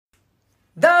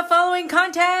The following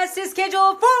contest is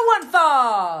scheduled for one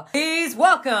fall. Please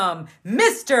welcome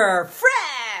Mr.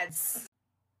 Freds.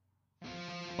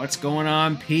 What's going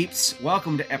on, peeps?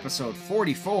 Welcome to episode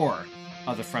 44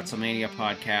 of the Fretzelmania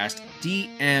podcast,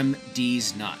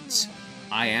 DMD's Nuts.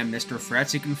 I am Mr.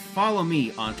 Fretz. You can follow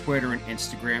me on Twitter and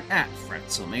Instagram at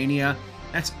Fretzelmania.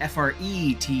 That's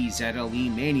F-R-E-T-Z-L-E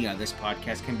Mania. This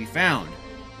podcast can be found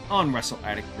on Wrestle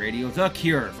Addict Radio, the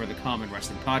cure for the common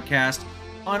wrestling podcast,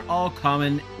 on all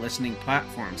common listening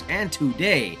platforms. And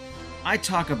today, I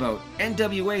talk about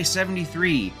NWA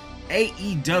 73,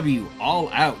 AEW All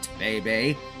Out,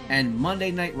 baby, and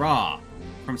Monday Night Raw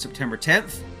from September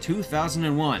 10th,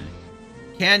 2001.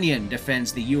 Kanyon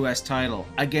defends the U.S. title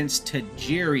against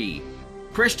Tajiri.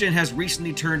 Christian has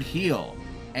recently turned heel.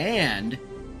 And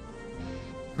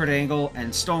Kurt Angle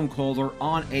and Stone Cold are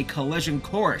on a collision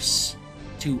course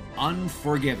to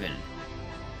Unforgiven.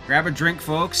 Grab a drink,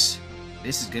 folks.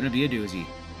 This is going to be a doozy.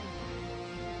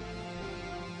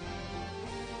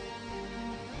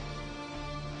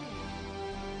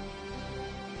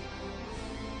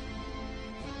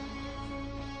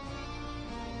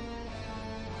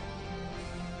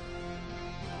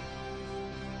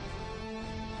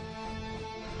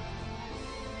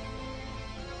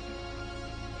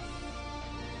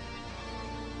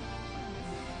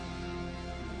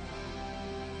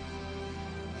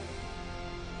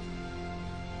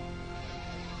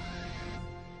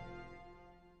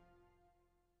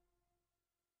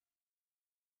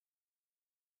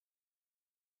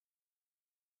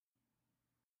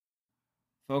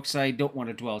 Folks, I don't want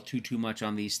to dwell too much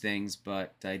on these things,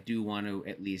 but I do want to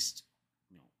at least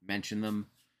mention them.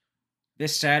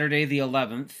 This Saturday, the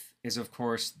 11th, is of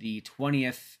course the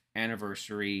 20th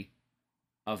anniversary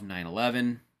of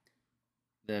 9/11.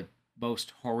 The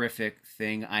most horrific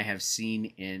thing I have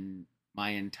seen in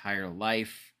my entire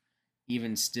life,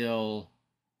 even still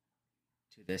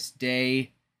to this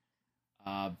day.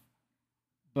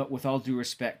 But with all due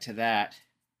respect to that,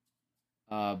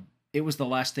 it was the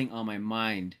last thing on my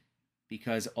mind,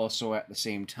 because also at the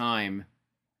same time,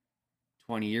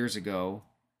 20 years ago,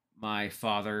 my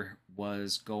father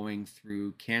was going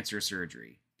through cancer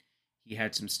surgery. He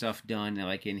had some stuff done,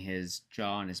 like in his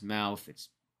jaw and his mouth. It's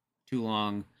too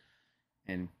long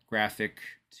and graphic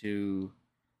to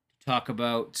talk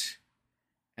about.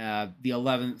 The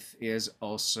 11th is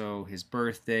also his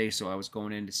birthday, so I was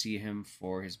going in to see him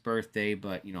for his birthday,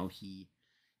 but,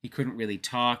 he couldn't really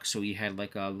talk, so he had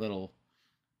like a little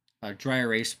dry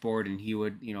erase board, and he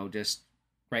would, just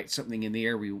write something in the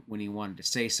air when he wanted to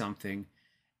say something.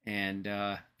 And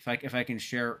if I can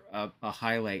share a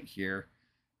highlight here,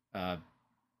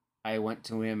 I went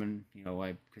to him, and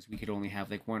because we could only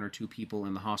have like one or two people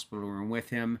in the hospital room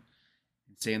with him,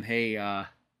 and saying, "Hey,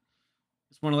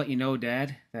 just want to let you know,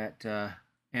 Dad, that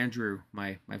Andrew,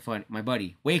 my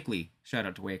buddy Wakely, shout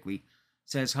out to Wakely,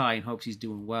 says hi and hopes he's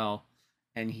doing well."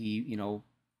 And he,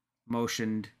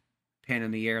 motioned pen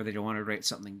in the air that he wanted to write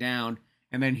something down.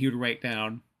 And then he would write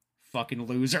down, "fucking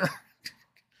loser."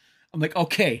 I'm like,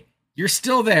 okay, you're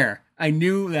still there. I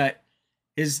knew that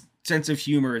his sense of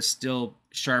humor is still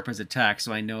sharp as a tack.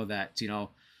 So I know that,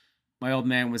 my old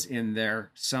man was in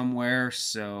there somewhere.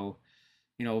 So,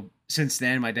 since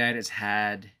then, my dad has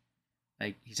had,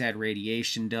 he's had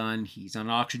radiation done. He's on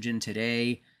oxygen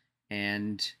today.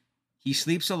 And he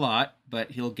sleeps a lot, but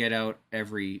he'll get out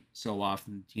every so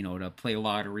often, to play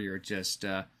lottery or just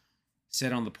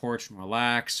sit on the porch and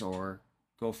relax, or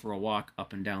go for a walk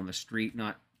up and down the street,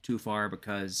 not too far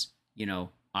because,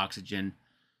 oxygen.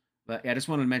 But yeah, I just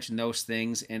wanted to mention those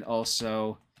things. And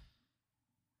also,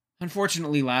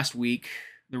 unfortunately, last week,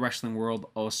 the wrestling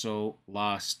world also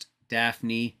lost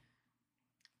Daphne.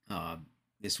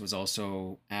 This was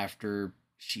also after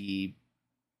she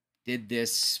did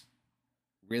this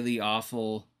really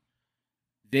awful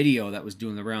video that was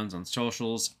doing the rounds on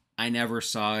socials. I never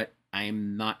saw it. I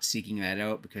am not seeking that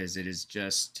out because it is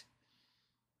just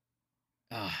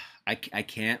I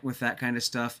can't with that kind of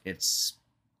stuff. It's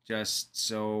just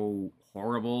so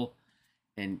horrible,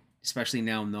 and especially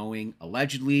now knowing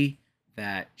allegedly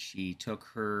that she took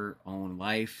her own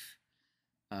life.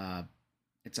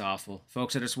 It's awful.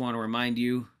 Folks, I just want to remind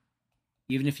you,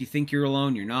 even if you think you're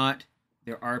alone, you're not.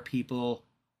 There are people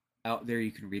out there you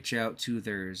can reach out to.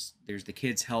 There's the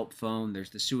kids help phone,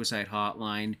 there's the suicide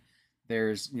hotline,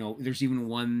 there's even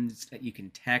ones that you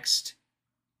can text.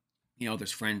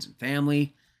 There's friends and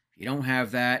family. If you don't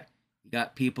have that, you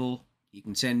got people, you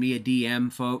can send me a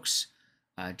DM, folks,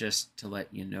 just to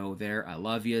let you know there I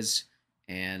love yous.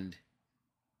 And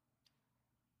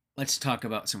let's talk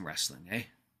about some wrestling, eh?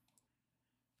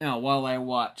 Now, while I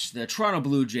watch the Toronto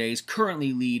Blue Jays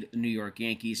currently lead the New York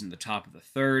Yankees in the top of the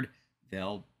third,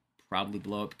 they'll probably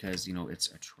blow it because, it's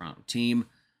a Toronto team.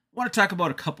 I want to talk about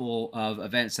a couple of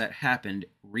events that happened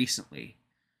recently.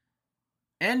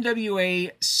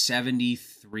 NWA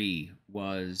 73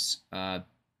 was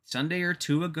Sunday or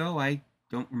two ago. I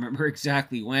don't remember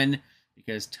exactly when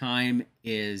because time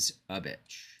is a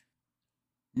bitch.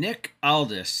 Nick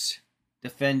Aldis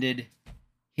defended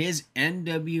his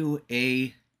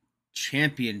NWA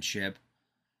championship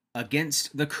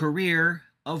against the career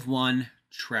of one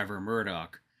Trevor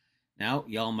Murdoch. Now,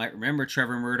 y'all might remember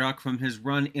Trevor Murdoch from his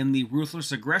run in the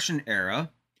Ruthless Aggression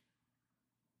era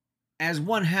as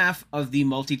one half of the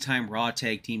multi-time Raw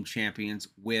Tag Team Champions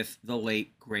with the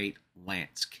late, great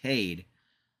Lance Cade.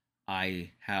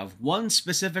 I have one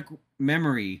specific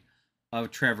memory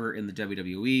of Trevor in the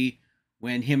WWE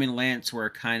when him and Lance were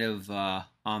kind of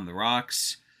on the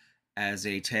rocks as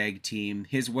a tag team.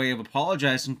 His way of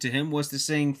apologizing to him was to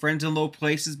sing Friends in Low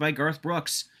Places by Garth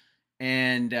Brooks.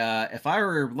 And if I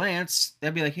were Lance,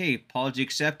 that'd be like, hey, apology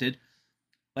accepted.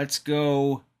 Let's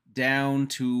go down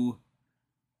to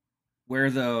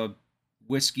where the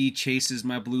whiskey chases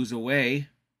my blues away,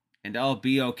 and I'll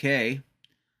be okay.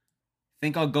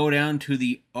 Think I'll go down to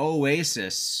the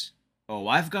Oasis. Oh,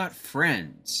 I've got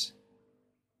friends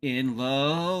in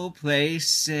low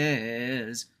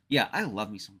places. Yeah, I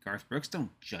love me some Garth Brooks.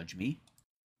 Don't judge me.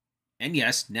 And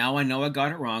yes, now I know I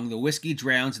got it wrong. The whiskey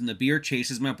drowns and the beer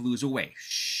chases my blues away.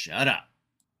 Shut up.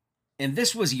 And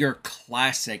this was your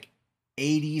classic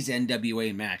 80s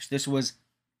NWA match. This was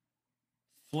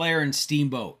Flair and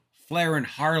Steamboat, Flair and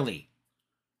Harley,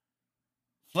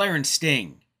 Flair and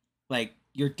Sting. Like,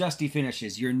 your dusty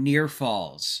finishes, your near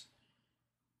falls,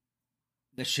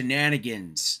 the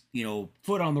shenanigans,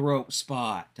 foot on the rope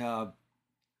spot,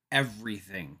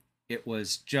 everything. It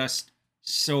was just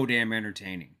so damn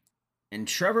entertaining. And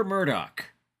Trevor Murdoch,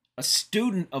 a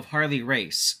student of Harley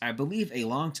Race, I believe a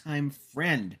longtime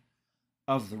friend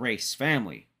of the Race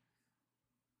family,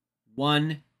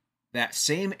 won that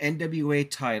same NWA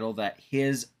title that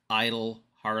his idol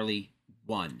Harley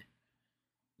won.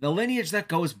 The lineage that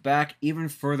goes back even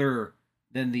further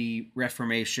than the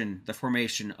formation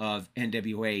of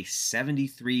NWA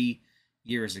 73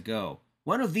 years ago.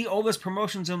 One of the oldest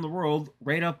promotions in the world,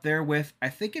 right up there with, I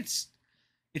think it's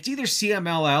either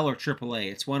CMLL or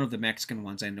AAA. It's one of the Mexican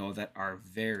ones I know that are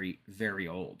very, very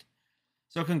old.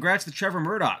 So congrats to Trevor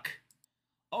Murdoch.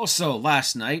 Also,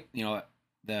 last night,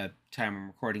 the time I'm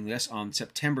recording this, on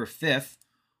September 5th,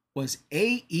 was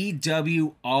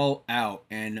AEW All Out.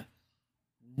 And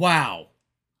wow.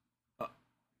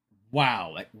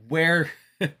 Like, where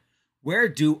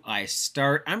do I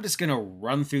start? I'm just going to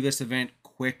run through this event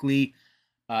quickly.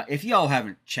 If y'all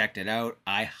haven't checked it out,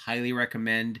 I highly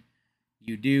recommend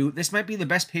you do. This might be the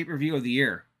best pay-per-view of the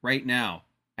year right now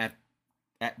at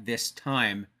this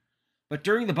time. But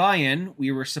during the buy-in,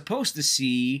 we were supposed to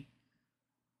see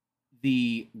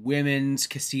the Women's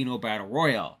Casino Battle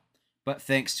Royal. But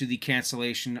thanks to the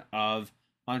cancellation of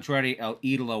Andrade El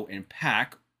Idolo and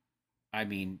Pac,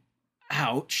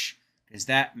 ouch, because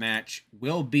that match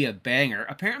will be a banger.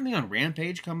 Apparently on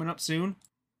Rampage coming up soon.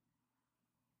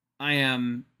 I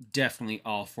am definitely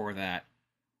all for that.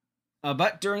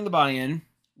 But during the buy-in,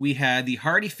 we had the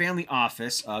Hardy Family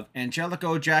Office of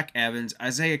Angelico, Jack Evans,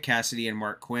 Isaiah Cassidy, and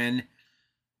Mark Quinn.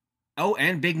 Oh,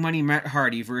 and Big Money Matt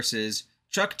Hardy versus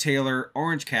Chuck Taylor,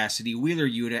 Orange Cassidy, Wheeler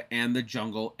Yuta, and the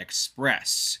Jungle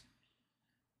Express.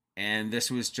 And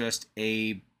this was just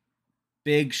a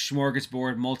big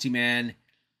smorgasbord multi-man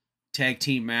tag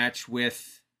team match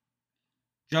with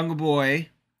Jungle Boy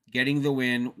getting the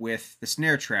win with the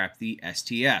Snare Trap, the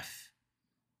STF.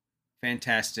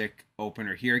 Fantastic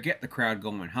opener here. Get the crowd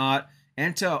going hot.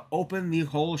 And to open the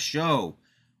whole show,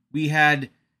 we had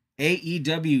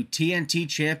AEW TNT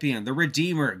champion, the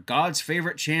Redeemer, God's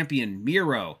favorite champion,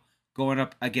 Miro, going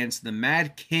up against the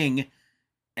Mad King,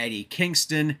 Eddie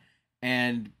Kingston.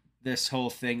 And this whole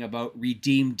thing about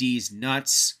Redeem D's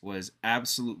nuts was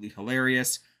absolutely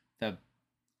hilarious. The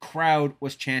crowd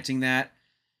was chanting that.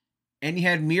 And you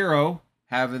had Miro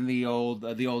having the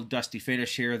old dusty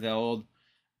finish here, the old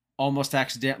almost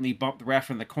accidentally bump the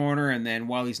ref in the corner, and then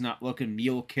while he's not looking,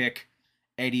 mule kick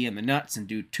Eddie in the nuts and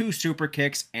do 2 super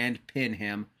kicks and pin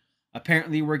him.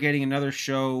 Apparently we're getting another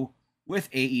show with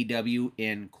AEW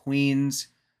in Queens.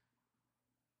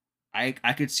 I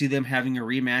could see them having a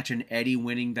rematch and Eddie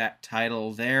winning that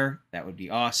title there. That would be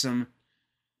awesome.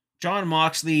 Jon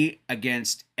Moxley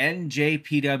against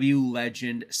NJPW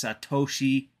legend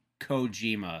Satoshi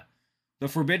Kojima. The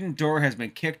forbidden door has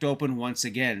been kicked open once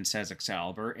again, says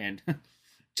Excalibur, and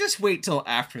just wait till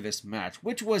after this match.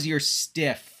 Which was your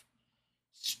stiff,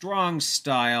 strong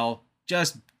style,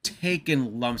 just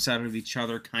taking lumps out of each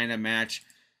other kind of match.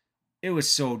 It was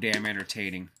so damn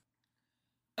entertaining.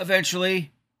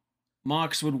 Eventually,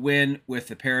 Mox would win with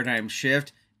the paradigm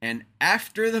shift, and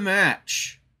after the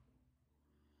match,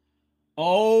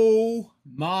 oh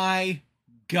my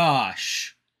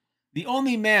gosh, the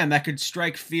only man that could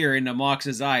strike fear into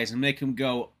Mox's eyes and make him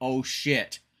go, oh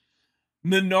shit,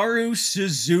 Minoru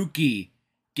Suzuki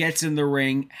gets in the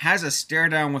ring, has a stare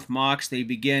down with Mox. They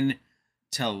begin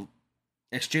to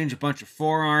exchange a bunch of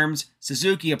forearms.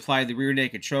 Suzuki applied the rear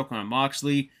naked choke on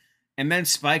Moxley and then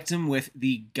spiked him with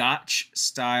the Gotch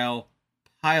style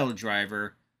pile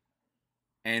driver.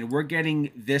 And we're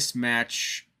getting this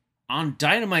match on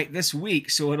Dynamite this week,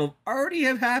 so it'll already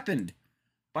have happened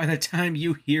by the time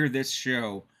you hear this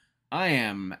show. I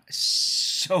am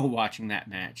so watching that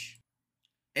match.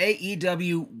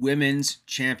 AEW Women's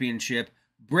Championship,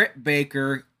 Britt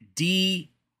Baker, DMD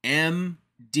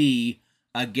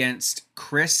against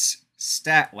Chris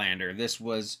Statlander. This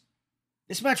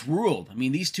match ruled. I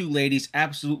mean, these two ladies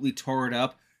absolutely tore it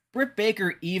up. Britt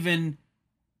Baker even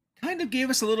kind of gave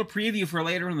us a little preview for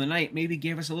later in the night, maybe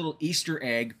gave us a little Easter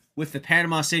egg with the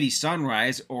Panama City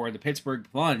Sunrise, or the Pittsburgh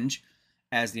Plunge,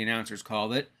 as the announcers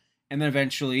called it. And then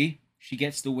eventually, she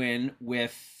gets the win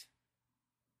with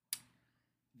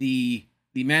the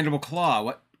Mandible Claw.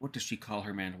 What does she call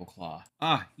her Mandible Claw?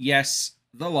 Ah, yes,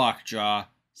 the Lockjaw.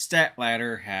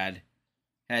 Statlander had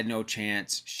no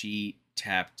chance. She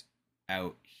tapped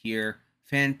out here.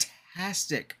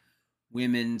 Fantastic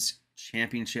women's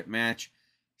championship match.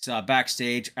 Saw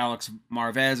backstage, Alex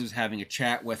Marvez was having a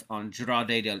chat with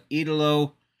Andrade Del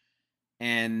Idolo,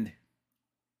 and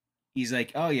he's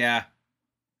like, oh yeah,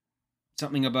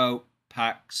 something about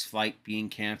Pac's flight being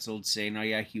canceled, saying, oh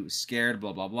yeah, he was scared,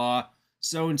 blah, blah, blah.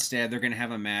 So instead, they're going to have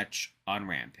a match on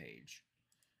Rampage.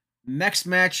 Next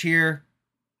match here,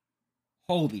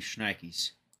 holy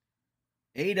shnikes.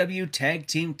 AEW Tag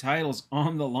Team titles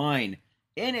on the line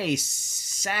in a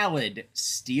solid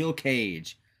steel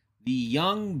cage. The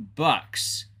Young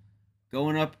Bucks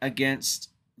going up against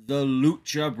the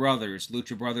Lucha Brothers.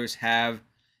 Lucha Brothers have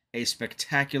a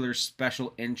spectacular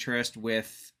special interest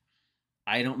with,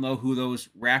 I don't know who those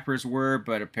rappers were,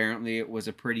 but apparently it was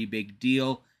a pretty big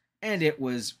deal, and it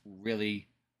was really,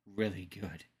 really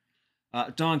good.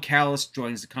 Don Callis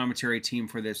joins the commentary team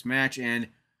for this match, and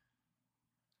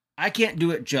I can't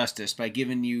do it justice by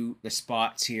giving you the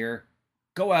spots here.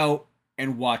 Go out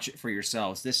and watch it for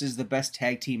yourselves. This is the best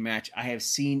tag team match I have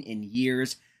seen in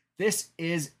years. This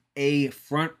is a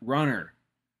front runner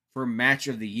for match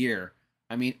of the year.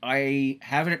 I mean, I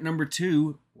have it at number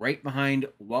 2, right behind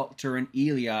Walter and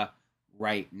Ilya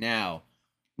right now.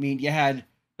 I mean, you had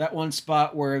that one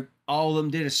spot where all of them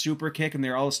did a super kick and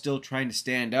they're all still trying to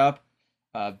stand up.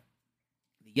 The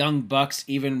Young Bucks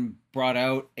even brought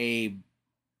out a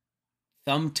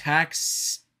thumbtack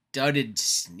studded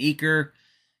sneaker.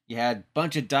 You had a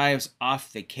bunch of dives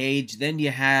off the cage. Then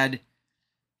you had,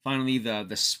 finally,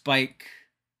 the spike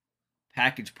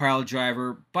package pile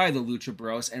driver by the Lucha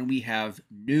Bros. And we have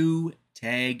new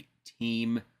tag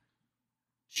team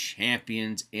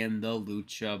champions in the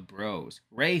Lucha Bros.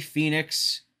 Rey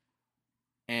Fenix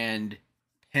and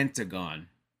Pentagon.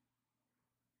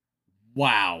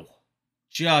 Wow.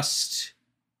 Just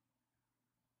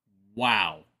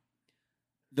wow.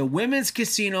 The Women's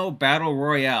Casino Battle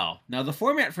Royale. Now, the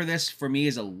format for this, for me,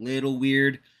 is a little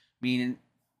weird. Meaning,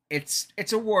 it's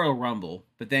a Royal Rumble,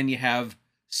 but then you have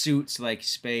suits like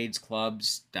spades,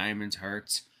 clubs, diamonds,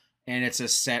 hearts, and it's a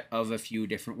set of a few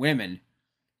different women.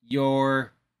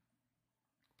 Your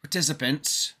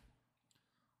participants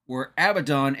were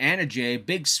Abaddon, Anna Jay,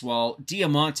 Big Swole,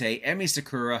 Diamante, Emi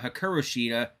Sakura, Hikaru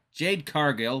Shida, Jade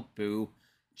Cargill, Boo,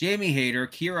 Jamie Hayter,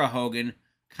 Kiera Hogan,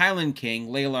 Kylan King,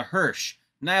 Layla Hirsch,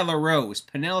 Nyla Rose,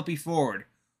 Penelope Ford,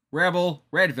 Rebel,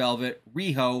 Red Velvet,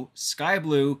 Riho, Sky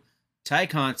Blue, Ty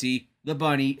Conti, The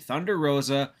Bunny, Thunder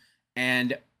Rosa,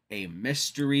 and a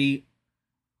mystery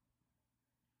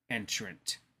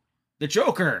entrant. The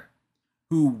Joker,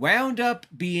 who wound up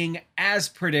being, as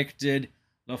predicted,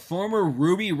 the former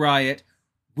Ruby Riott,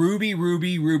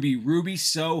 Ruby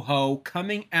Soho,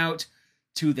 coming out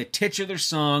to the titular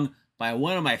song by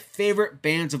one of my favorite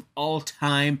bands of all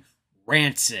time,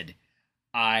 Rancid.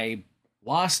 I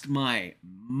lost my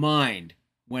mind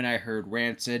when I heard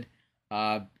Rancid.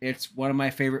 It's one of my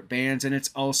favorite bands, and it's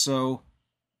also,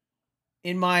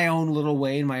 in my own little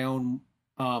way, in my own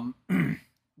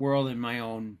world, in my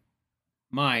own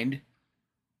mind,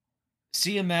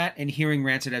 seeing that and hearing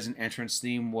Rancid as an entrance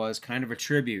theme was kind of a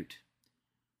tribute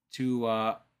to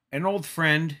an old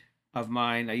friend of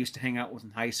mine I used to hang out with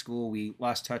in high school. We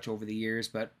lost touch over the years,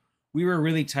 but we were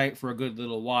really tight for a good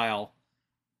little while.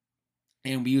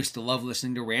 And we used to love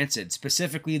listening to Rancid,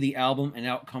 specifically the album And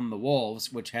Out Come the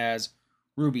Wolves, which has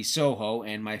Ruby Soho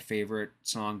and my favorite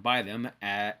song by them,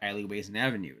 Alleyways and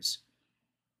Avenues.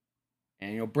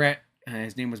 And, you know, Brett,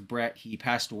 his name was Brett, he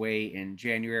passed away in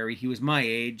January. He was my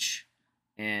age,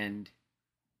 and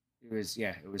it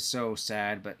was so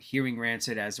sad. But hearing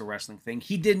Rancid as a wrestling thing,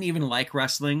 he didn't even like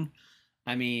wrestling.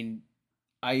 I mean,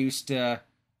 I used to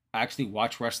actually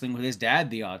watch wrestling with his dad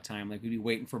the odd time. Like, we'd be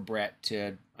waiting for Brett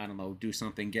to, I don't know, do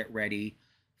something, get ready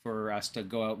for us to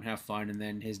go out and have fun. And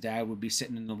then his dad would be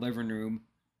sitting in the living room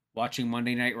watching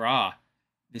Monday Night Raw.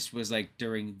 This was like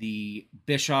during the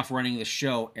Bischoff running the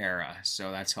show era.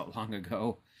 So that's how long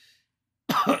ago,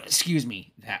 excuse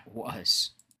me, that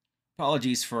was.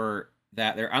 Apologies for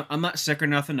that there. I'm not sick or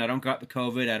nothing. I don't got the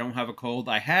COVID. I don't have a cold.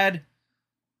 I had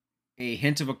a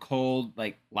hint of a cold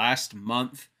like last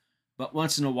month. But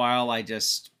once in a while, I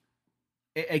just,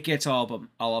 it gets all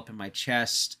up in my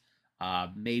chest.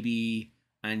 Maybe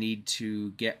I need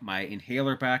to get my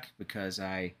inhaler back because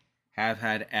I have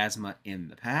had asthma in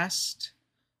the past.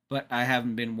 But I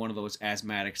haven't been one of those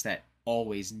asthmatics that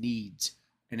always needs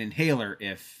an inhaler,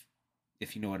 if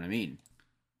you know what I mean.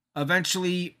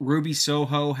 Eventually, Ruby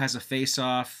Soho has a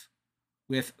face-off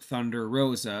with Thunder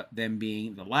Rosa, them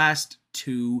being the last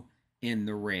two in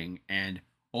the ring. And,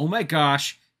 oh my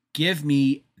gosh, give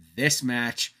me this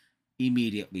match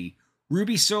immediately.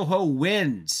 Ruby Soho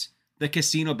wins the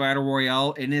Casino Battle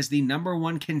Royale and is the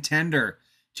 #1 contender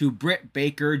to Britt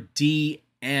Baker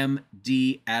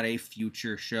DMD at a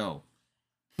future show.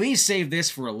 Please save this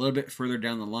for a little bit further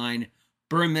down the line.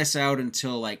 Burn this out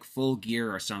until like Full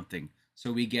Gear or something,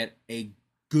 so we get a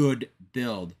good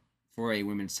build for a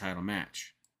women's title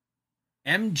match.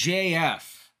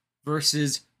 MJF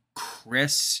versus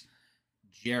Chris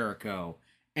Jericho.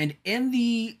 And in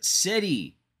the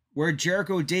city where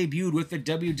Jericho debuted with the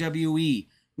WWE,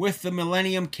 with the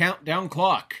Millennium Countdown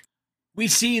Clock, we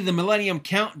see the Millennium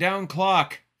Countdown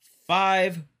Clock.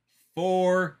 5,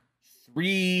 4,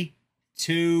 3,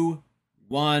 2,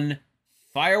 1.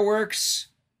 Fireworks.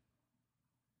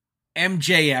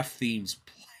 MJF themes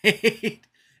played.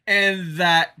 And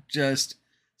that just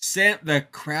sent the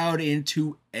crowd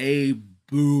into a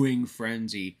booing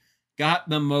frenzy. Got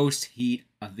the most heat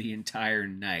of the entire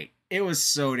night. It was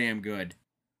so damn good.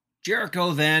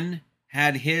 Jericho then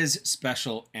had his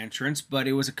special entrance, but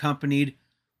it was accompanied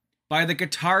by the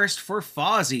guitarist for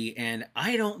Fozzy, and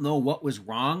I don't know what was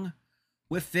wrong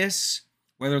with this,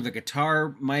 whether the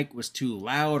guitar mic was too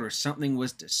loud or something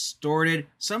was distorted.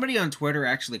 Somebody on Twitter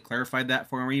actually clarified that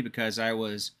for me because I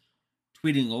was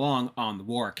tweeting along on the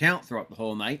War account throughout the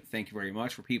whole night. Thank you very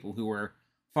much for people who were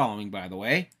following, by the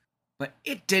way. But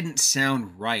it didn't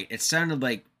sound right. It sounded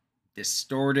like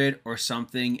distorted or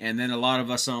something, and then a lot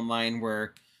of us online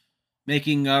were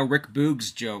making Rick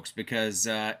Boogs jokes because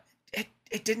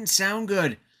it didn't sound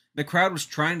good. The crowd was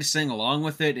trying to sing along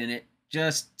with it, and it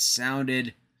just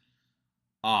sounded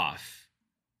off.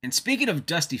 And speaking of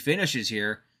dusty finishes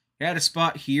here, you had a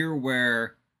spot here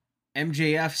where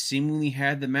MJF seemingly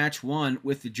had the match won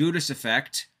with the Judas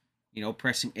effect, you know,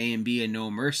 pressing A and B and No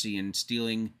Mercy and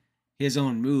stealing his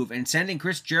own move and sending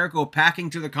Chris Jericho packing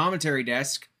to the commentary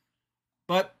desk.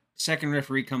 But second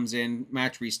referee comes in,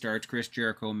 match restarts, Chris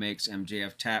Jericho makes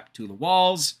MJF tap to the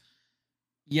walls.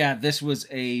 Yeah, this was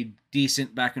a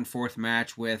decent back and forth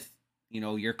match with, you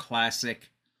know, your classic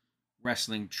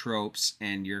wrestling tropes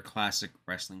and your classic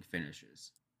wrestling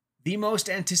finishes. The most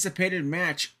anticipated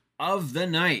match of the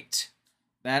night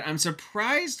that I'm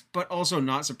surprised, but also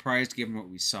not surprised given what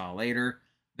we saw later,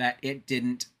 that it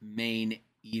didn't main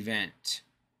event.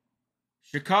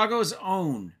 Chicago's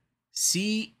own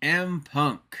CM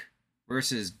Punk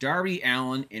versus Darby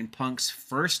Allin in Punk's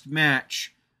first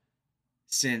match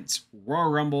since Royal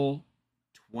Rumble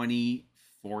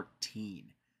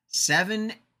 2014.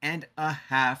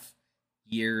 7.5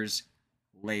 years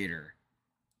later.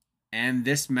 And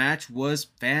this match was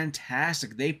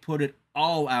fantastic. They put it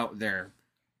all out there.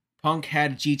 Punk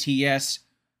had GTS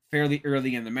fairly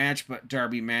early in the match, but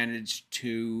Darby managed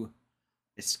to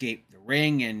escape the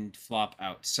ring and flop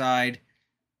outside.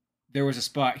 There was a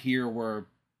spot here where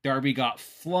Darby got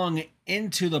flung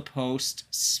into the post,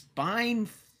 spine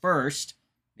first.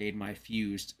 Made my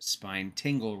fused spine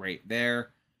tingle right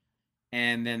there.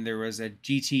 And then there was a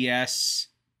GTS,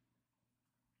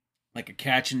 like a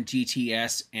catch in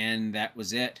GTS, and that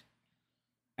was it.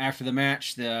 After the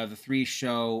match, the three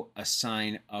show a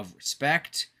sign of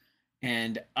respect.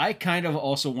 And I kind of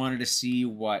also wanted to see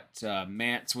what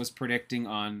Mance was predicting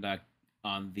on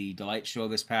the Delight show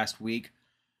this past week.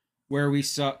 where we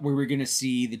were going to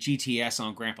see the GTS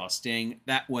on Grandpa Sting.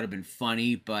 That would have been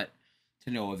funny, but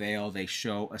to no avail. They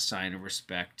show a sign of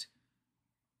respect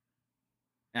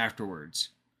afterwards.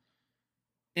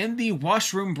 In the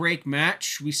washroom break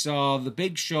match, we saw the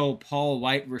Big Show Paul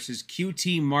White versus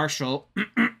QT Marshall.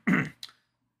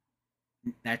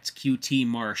 That's QT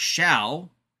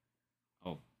Marshall.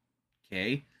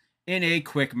 Okay. In a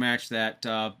quick match that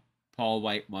Paul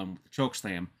White won with the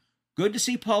chokeslam. Good to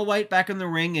see Paul White back in the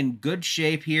ring in good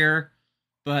shape here,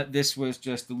 but this was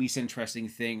just the least interesting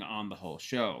thing on the whole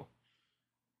show.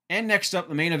 And next up,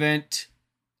 the main event,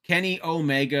 Kenny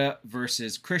Omega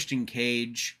versus Christian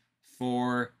Cage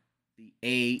for the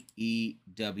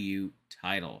AEW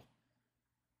title.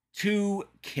 Two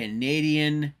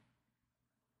Canadian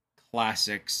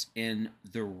classics in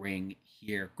the ring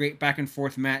here. Great back and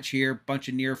forth match here. Bunch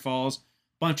of near falls.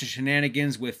 Bunch of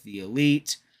shenanigans with the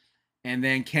Elite. And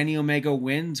then Kenny Omega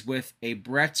wins with a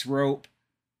Brett's Rope.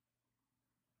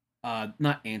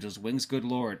 Not Angel's Wings, good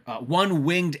lord.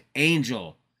 One-winged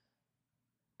angel.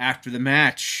 After the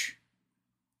match,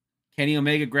 Kenny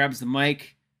Omega grabs the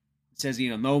mic, says,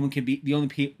 no one can beat no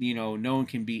one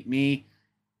can beat me.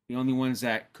 The only ones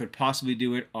that could possibly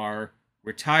do it are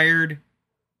retired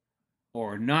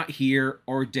or not here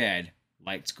or dead.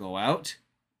 Lights go out.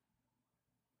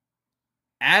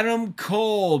 Adam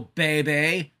Cole,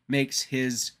 baby, makes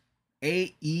his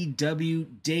AEW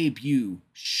debut.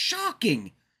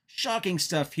 Shocking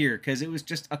stuff here, because it was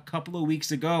just a couple of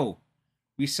weeks ago.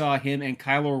 We saw him and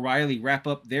Kyle O'Reilly wrap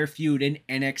up their feud in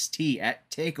NXT at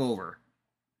TakeOver.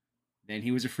 Then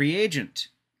he was a free agent.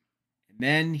 And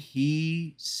then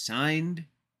he signed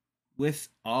with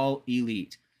All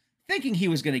Elite, thinking he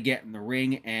was going to get in the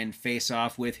ring and face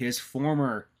off with his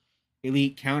former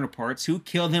Elite counterparts, who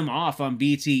killed him off on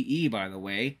BTE, by the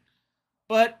way.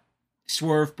 But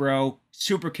Swerve Bro,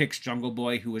 Super Kicks Jungle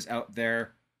Boy, who was out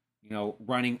there,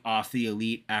 running off the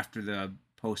Elite after the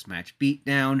post-match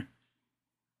beatdown.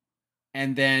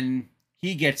 And then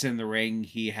he gets in the ring.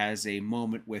 He has a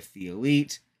moment with the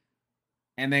Elite.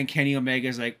 And then Kenny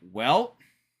Omega's like, well,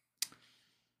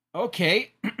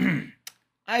 okay.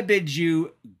 I bid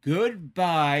you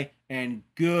goodbye and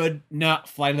good not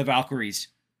Flight of the Valkyries.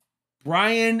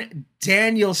 Bryan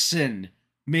Danielson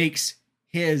makes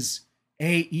his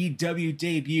AEW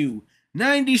debut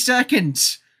 90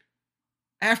 seconds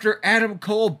after Adam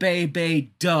Cole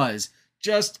Bay does.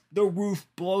 Just the roof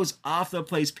blows off the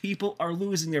place. People are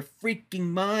losing their freaking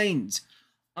minds.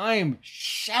 I'm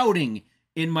shouting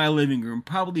in my living room,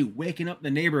 probably waking up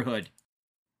the neighborhood.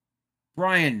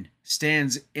 Bryan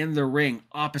stands in the ring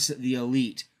opposite the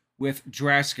Elite with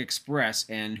Jurassic Express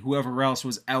and whoever else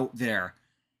was out there.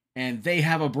 And they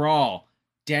have a brawl.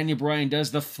 Daniel Bryan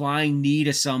does the flying knee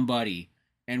to somebody.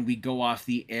 And we go off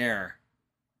the air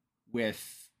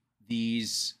with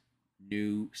these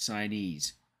new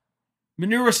signees.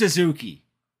 Minoru Suzuki,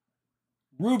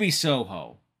 Ruby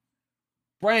Soho,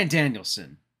 Bryan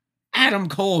Danielson, Adam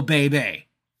Cole, baby.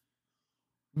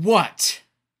 What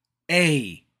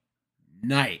a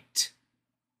night.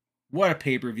 What a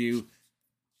pay-per-view.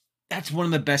 That's one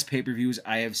of the best pay-per-views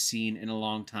I have seen in a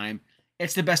long time.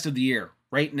 It's the best of the year.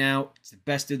 Right now, it's the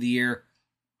best of the year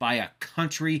by a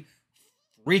country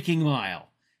freaking mile.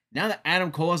 Now that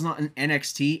Adam Cole is not in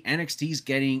NXT, NXT's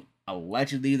getting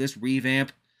allegedly this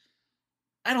revamp.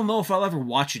 I don't know if I'll ever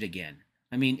watch it again.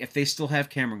 I mean, if they still have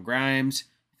Cameron Grimes,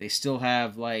 if they still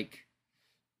have,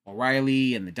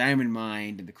 O'Reilly and the Diamond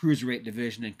Mine and the Cruiserweight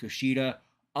division and Kushida,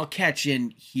 I'll catch in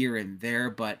here and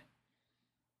there, but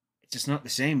it's just not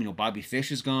the same. Bobby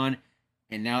Fish is gone,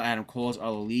 and now Adam Cole is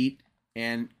All Elite,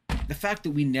 and the fact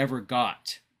that we never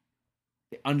got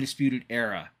the Undisputed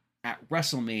Era at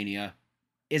WrestleMania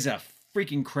is a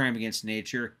freaking crime against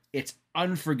nature. It's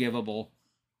unforgivable,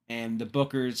 and the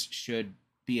bookers should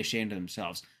be ashamed of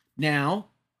themselves. Now,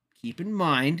 keep in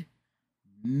mind,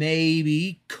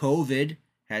 maybe COVID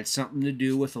had something to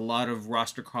do with a lot of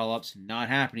roster call-ups not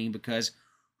happening, because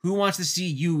who wants to see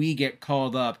UE get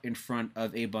called up in front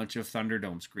of a bunch of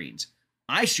Thunderdome screens?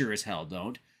 I sure as hell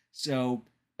don't. So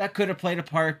that could have played a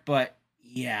part, but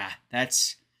yeah,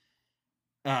 that's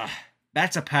a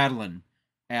paddling,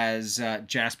 as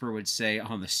Jasper would say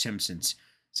on The Simpsons.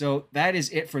 So that is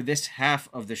it for this half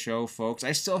of the show, folks.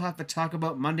 I still have to talk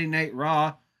about Monday Night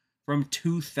Raw from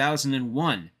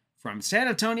 2001 from San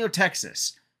Antonio,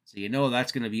 Texas. So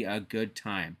that's going to be a good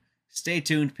time. Stay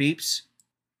tuned, peeps.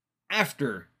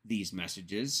 After these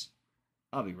messages,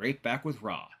 I'll be right back with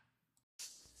Raw.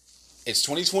 It's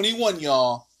 2021,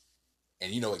 y'all,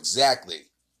 and you know exactly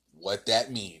what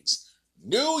that means.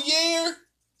 New year,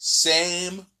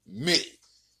 same me.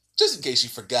 Just in case you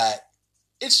forgot,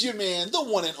 It's your man, the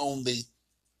one and only,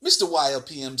 Mr.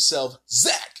 YLP himself,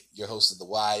 Zach, your host of the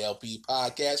YLP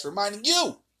podcast, reminding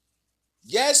you,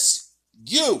 yes,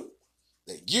 you,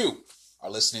 that you are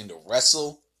listening to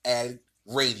Wrestle Addict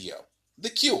Radio,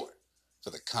 the cure for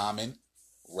the common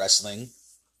wrestling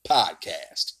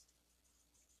podcast.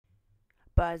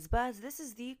 Buzz, buzz, this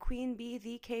is the Queen Bee,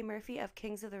 the K Murphy of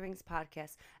Kings of the Rings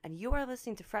podcast, and you are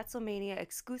listening to Fretzelmania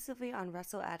exclusively on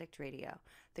Wrestle Addict Radio,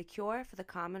 the cure for the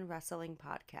common wrestling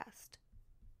podcast.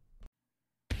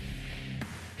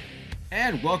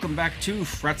 And welcome back to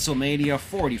Fretzelmania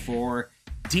 44,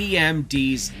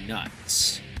 DMD's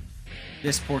Nuts.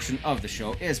 This portion of the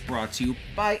show is brought to you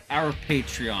by our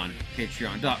Patreon,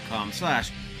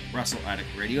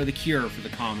 patreon.com/WrestleAddictRadio, the cure for the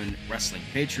common wrestling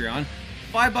Patreon.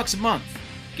 $5 a month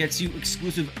gets you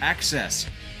exclusive access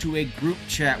to a group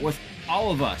chat with all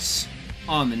of us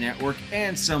on the network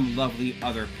and some lovely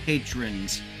other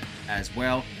patrons as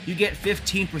well. You get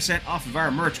 15% off of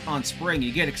our merch on Spring.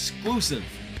 You get exclusive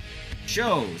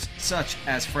shows such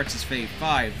as Fretz's Fave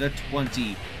 5, the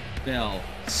 20 Bell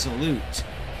Salute,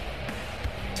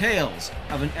 Tales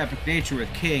of an Epic Nature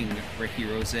with King Ricky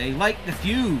Rose, Light the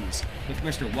Fuse with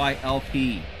Mr.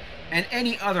 YLP, and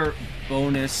any other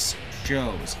bonus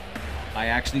shows. I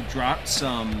actually dropped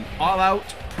some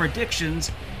all-out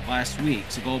predictions last week,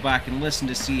 so go back and listen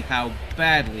to see how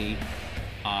badly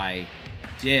I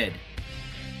did.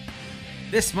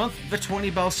 This month, the 20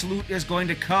 Bell Salute is going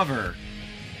to cover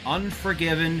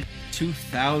Unforgiven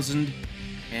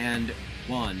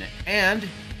 2001, and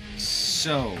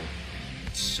so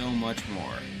much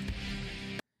more.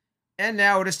 And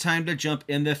now it is time to jump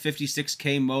in the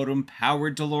 56K modem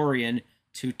powered DeLorean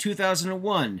to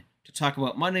 2001 to talk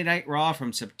about Monday Night Raw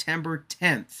from September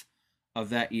 10th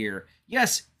of that year.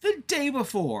 Yes, the day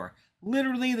before.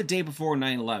 Literally the day before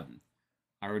 9/11.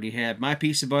 I already had my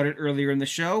piece about it earlier in the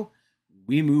show.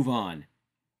 We move on.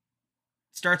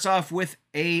 Starts off with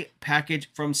a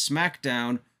package from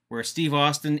SmackDown where Steve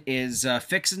Austin is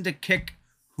fixing to kick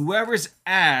whoever's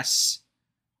ass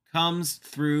comes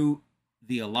through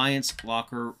the Alliance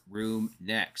locker room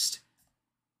next.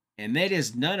 And that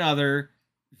is none other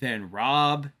than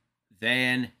Rob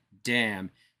Van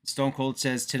Dam. Stone Cold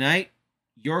says, "Tonight,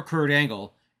 you're Kurt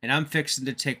Angle, and I'm fixing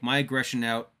to take my aggression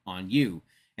out on you."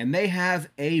 And they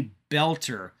have a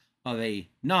belter of a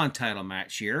non-title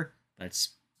match here. Let's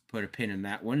put a pin in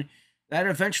that one. That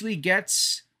eventually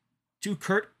gets to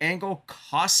Kurt Angle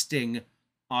costing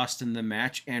Austin the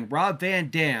match, and Rob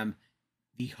Van Dam,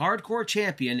 the hardcore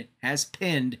champion, has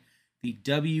pinned the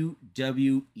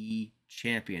WWE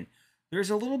champion. There's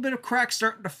a little bit of crack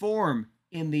starting to form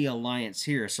in the Alliance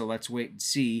here, so let's wait and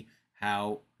see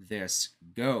how this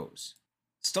goes.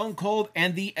 Stone Cold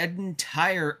and the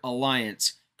entire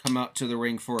Alliance come out to the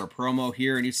ring for a promo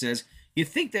here, and he says, "You'd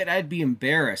think that I'd be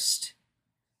embarrassed,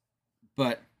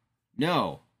 but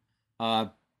no."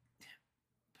 Paul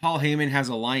Heyman has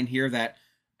a line here that,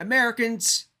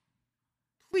 "Americans,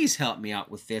 please help me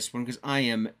out with this one because I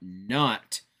am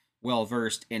not well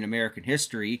versed in American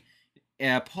history."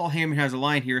 Paul Heyman has a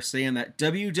line here saying that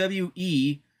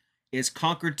WWE is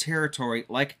conquered territory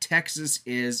like Texas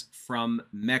is from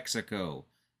Mexico.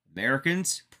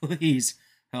 Americans, please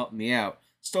help me out.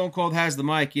 Stone Cold has the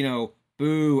mic,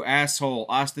 boo, asshole,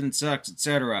 Austin sucks,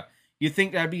 etc. You'd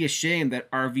think I'd be ashamed that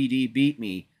RVD beat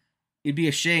me. You'd be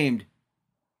ashamed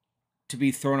to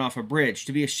be thrown off a bridge,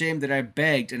 to be ashamed that I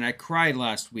begged and I cried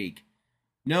last week.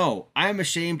 No, I'm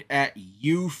ashamed at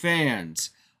you fans.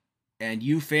 And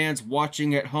you fans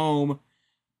watching at home,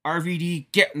 RVD,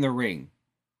 get in the ring.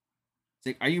 It's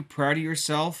like, are you proud of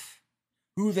yourself?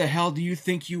 Who the hell do you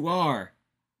think you are?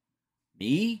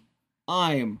 Me?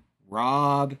 I'm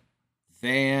Rob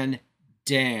Van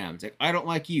Dam. It's like, I don't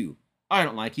like you. I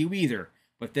don't like you either.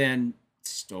 But then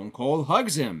Stone Cold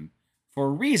hugs him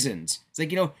for reasons. It's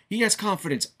like, he has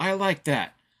confidence. I like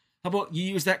that. How about you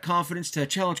use that confidence to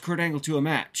challenge Kurt Angle to a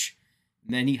match?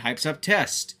 And then he hypes up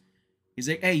Test. He's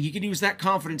like, hey, you can use that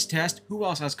confidence test. Who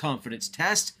else has confidence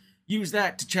test? Use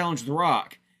that to challenge The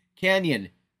Rock.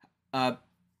 Canyon.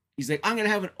 He's like, I'm going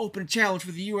to have an open challenge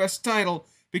for the U.S. title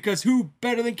because who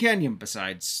better than Canyon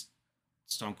besides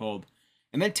Stone Cold?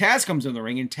 And then Taz comes in the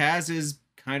ring, and Taz is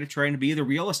kind of trying to be the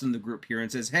realist in the group here and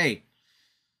says, hey,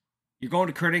 you're going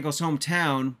to Kurt Angle's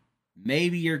hometown.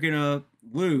 Maybe you're going to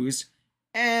lose.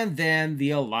 And then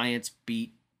the Alliance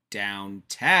beat down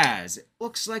Taz. It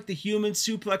looks like the human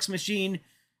suplex machine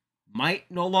might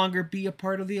no longer be a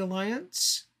part of the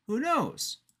Alliance. Who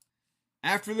knows?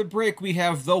 After the break, we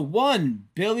have the one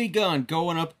Billy Gunn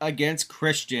going up against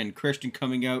Christian. Christian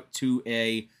coming out to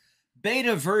a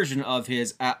beta version of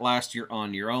his At Last You're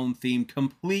On Your Own theme,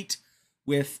 complete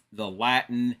with the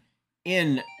Latin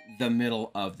in the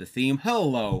middle of the theme.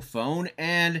 Hello, phone,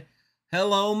 and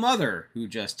hello, mother, who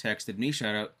just texted me.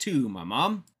 Shout out to my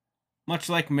mom. Much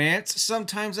like Mance,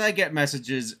 sometimes I get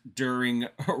messages during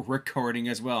recording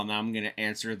as well. Now I'm going to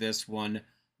answer this one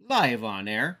live on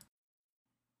air.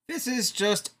 This is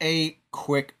just a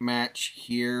quick match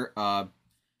here.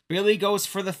 Billy goes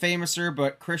for the famouser,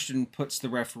 but Christian puts the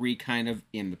referee kind of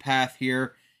in the path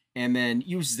here, and then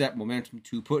uses that momentum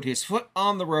to put his foot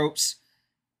on the ropes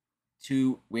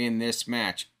to win this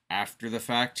match. After the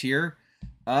fact here,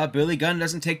 Billy Gunn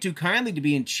doesn't take too kindly to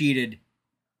being cheated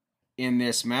in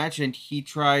this match, and he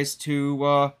tries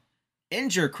to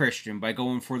injure Christian by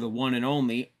going for the one and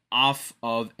only off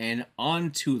of and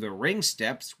onto the ring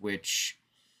steps, which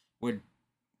would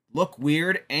look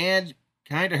weird and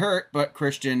kind of hurt, but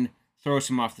Christian throws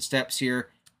him off the steps here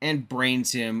and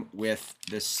brains him with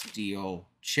the steel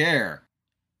chair.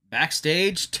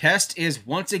 Backstage, Test is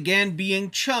once again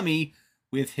being chummy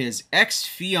with his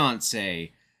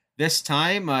ex-fiancée. This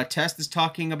time, Test is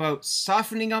talking about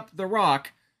softening up The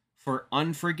Rock for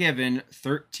Unforgiven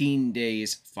 13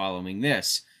 days following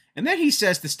this. And then he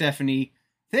says to Stephanie,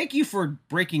 "Thank you for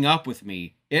breaking up with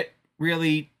me. It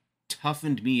really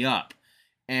toughened me up."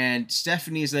 And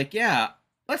Stephanie's like, "Yeah,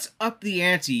 let's up the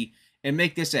ante and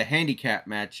make this a handicap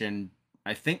match." And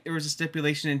I think there was a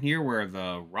stipulation in here where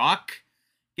The Rock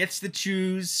gets to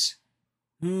choose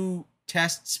who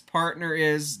Test's partner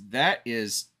is. That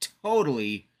is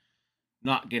totally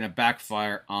not going to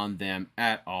backfire on them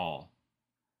at all.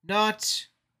 Not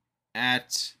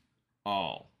at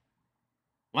all.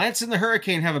 Lance and the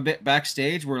Hurricane have a bit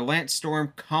backstage where Lance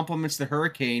Storm compliments the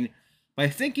Hurricane by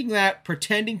thinking that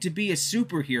pretending to be a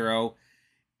superhero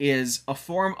is a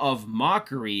form of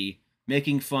mockery,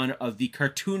 making fun of the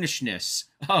cartoonishness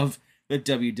of the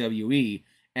WWE.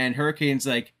 And Hurricane's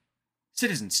like,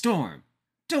 "Citizen Storm,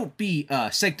 don't be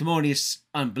a sanctimonious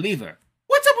unbeliever.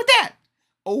 What's up with that?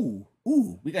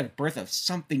 We got a birth of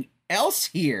something else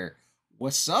here.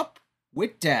 What's up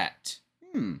with that?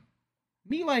 Me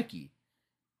likey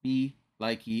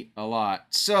a lot."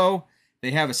 So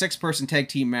they have a 6-person tag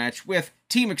team match with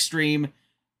Team Extreme,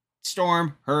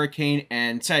 Storm, Hurricane,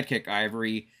 and Sidekick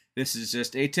Ivory. This is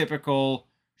just a typical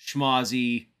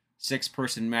schmozzy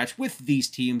 6-person match with these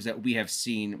teams that we have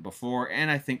seen before, and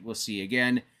I think we'll see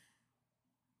again.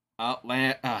 Not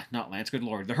Lance, good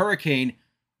lord. The Hurricane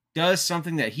does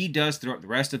something that he does throughout the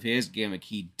rest of his gimmick.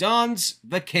 He dons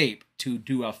the cape to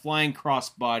do a flying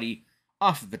crossbody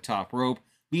off of the top rope.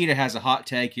 Lita has a hot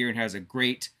tag here and has a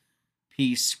great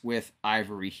piece with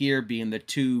Ivory here, being the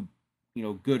two,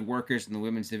 good workers in the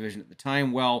women's division at the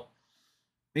time. Well,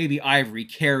 maybe Ivory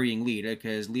carrying Lita,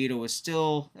 because Lita was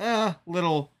still a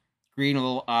little green, a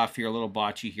little off here, a little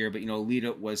botchy here, but,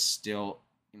 Lita was still,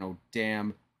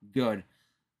 damn good.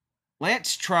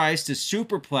 Lance tries to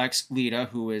superplex Lita,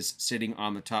 who is sitting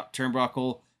on the top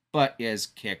turnbuckle, but is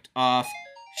kicked off.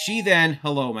 She then,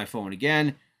 hello my phone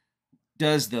again,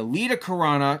 does the Lita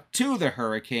Corona to the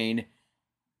Hurricane.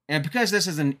 And because this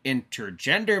is an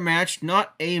intergender match,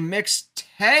 not a mixed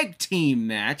tag team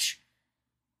match,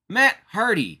 Matt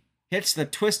Hardy hits the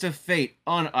Twist of Fate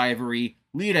on Ivory.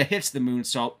 Lita hits the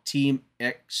moonsault. Team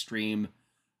Extreme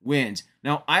wins.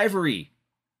 Now, Ivory,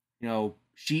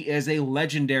 she is a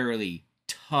legendarily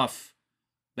tough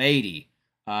lady.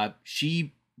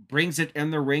 She brings it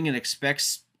in the ring and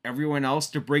expects everyone else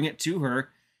to bring it to her.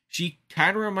 She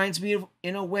kind of reminds me of,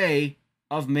 in a way,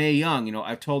 of Mae Young.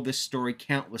 I've told this story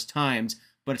countless times,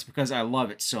 but it's because I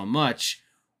love it so much.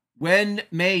 When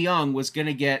Mae Young was going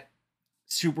to get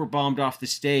super bombed off the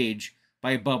stage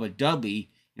by Bubba Dudley,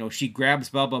 she grabs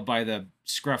Bubba by the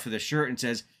scruff of the shirt and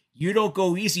says, "You don't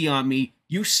go easy on me.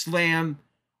 You slam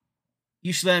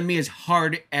me as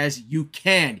hard as you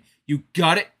can. You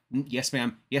got it? Yes,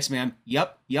 ma'am. Yes, ma'am.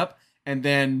 Yep. And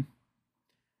then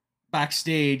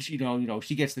backstage,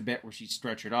 she gets the bit where she's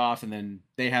stretchered off, and then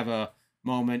they have a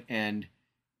moment, and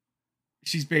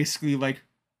she's basically like,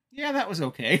 "Yeah, that was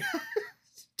okay."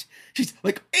 She's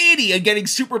like 80 and getting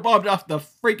super bombed off the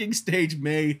freaking stage.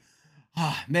 Mae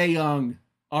Young,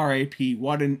 R.I.P.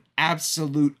 What an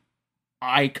absolute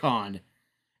icon.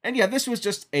 And yeah, this was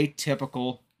just a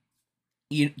typical,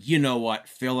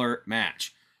 filler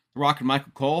match. The Rock and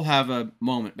Michael Cole have a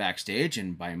moment backstage,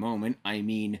 and by moment, I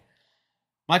mean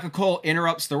Michael Cole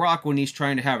interrupts The Rock when he's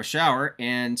trying to have a shower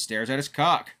and stares at his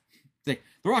cock. It's like,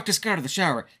 "The Rock just got out of the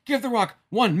shower. Give The Rock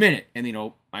 1 minute." And,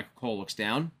 Michael Cole looks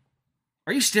down.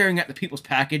 "Are you staring at the people's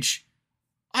package?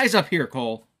 Eyes up here,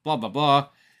 Cole." Blah, blah, blah.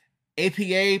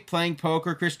 APA playing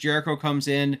poker. Chris Jericho comes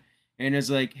in and is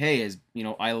like, "Hey,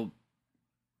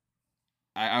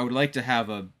 I would like to have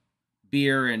a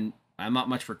beer and I'm not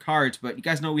much for cards, but you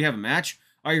guys know we have a match.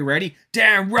 Are you ready?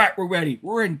 Damn right we're ready.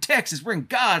 We're in Texas. We're in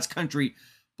God's country.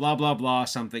 Blah, blah, blah,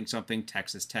 something, something,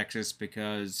 Texas, Texas,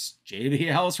 because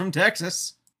JBL's from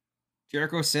Texas.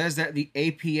 Jericho says that the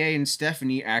APA and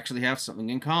Stephanie actually have something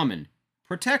in common.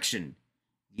 Protection.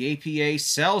 The APA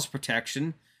sells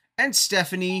protection, and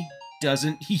Stephanie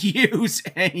doesn't use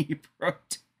any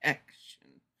protection.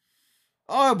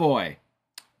 Oh boy.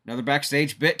 Another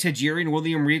backstage bit. Tajiri and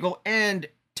William Regal and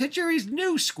Tajiri's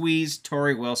new squeeze,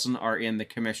 Tori Wilson, are in the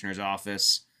commissioner's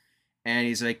office. And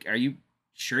he's like, are you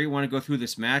sure you want to go through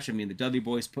this match? I mean, the Dudley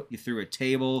Boys put you through a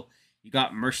table. You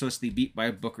got mercilessly beat by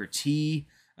Booker T.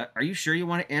 Are you sure you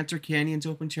want to answer Canyon's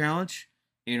open challenge?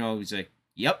 You know, he's like,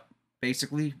 yep,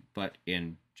 basically, but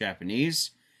in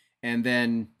Japanese. And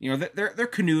then, you know, they're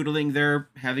canoodling. They're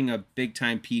having a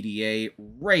big-time PDA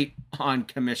right on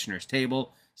commissioner's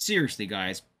table. Seriously,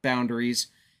 guys, boundaries.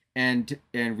 And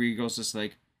Regal's just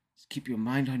like, just keep your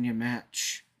mind on your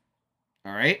match.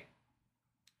 All right?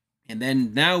 And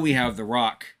then now we have The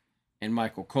Rock and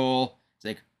Michael Cole. It's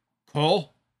like,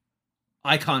 Cole,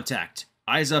 eye contact.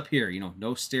 Eyes up here. You know,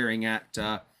 no staring at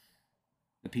the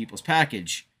people's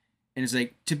package. And it's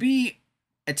like, to be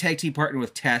a tag team partner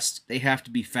with Test, they have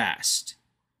to be fast.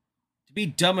 To be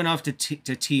dumb enough to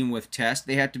team with Test,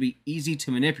 they have to be easy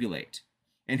to manipulate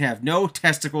and have no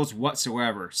testicles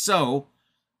whatsoever. So,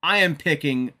 I am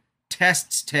picking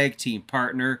Test's tag team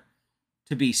partner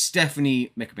to be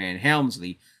Stephanie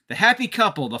McMahon-Helmsley. The happy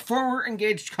couple, the former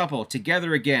engaged couple,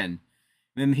 together again.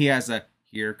 And then he has a,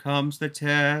 here comes the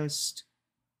Test,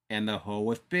 and the hoe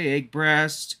with big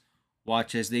breast.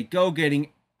 Watch as they go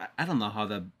getting, I don't know how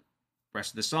the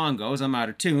rest of the song goes, I'm out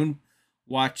of tune.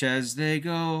 Watch as they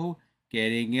go,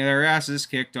 getting their asses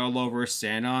kicked all over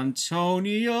San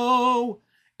Antonio.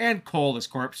 And Cole is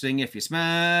corpsing, if you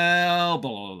smell,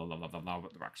 blah, blah, blah, blah, blah, blah,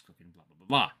 what the Rock's cooking, blah, blah, blah,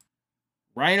 blah.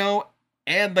 Rhino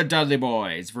and the Dudley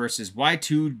Boys versus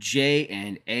Y2J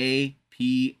and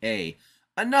APA.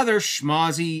 Another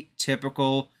schmozzy,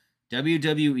 typical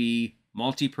WWE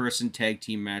multi-person tag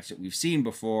team match that we've seen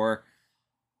before.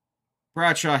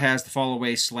 Bradshaw has the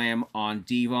fall-away slam on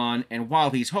Devon, and while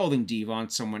he's holding Devon,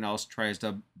 someone else tries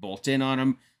to bolt in on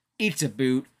him, eats a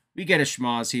boot. We get a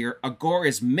schmoz here. A gore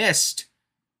is missed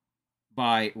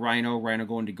by Rhino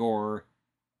going to gore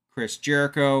Chris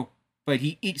Jericho, but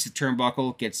he eats the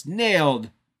turnbuckle, gets nailed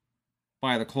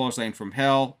by the clothesline from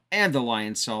hell, and the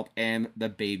lion salt, and the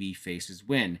baby faces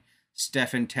win.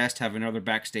 Steph and Test have another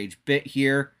backstage bit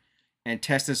here, and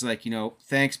Test is like, you know,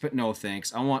 thanks, but no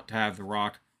thanks. I want to have The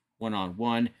Rock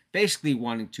one-on-one, basically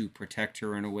wanting to protect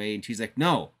her in a way, and she's like,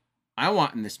 no, I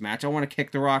want in this match, I want to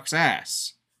kick The Rock's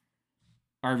ass.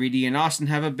 RVD and Austin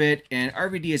have a bit, and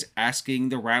RVD is asking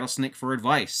the Rattlesnake for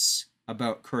advice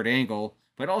about Kurt Angle,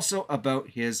 but also about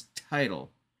his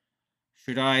title.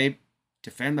 Should I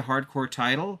defend the hardcore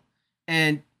title?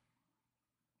 And,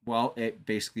 well, it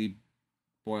basically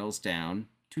boils down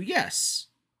to yes.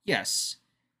 Yes.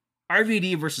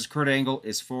 RVD versus Kurt Angle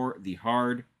is for the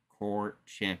hardcore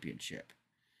championship.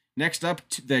 Next up,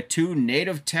 the two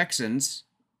native Texans,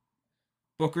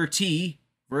 Booker T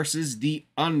versus The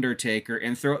Undertaker.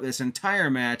 And throughout this entire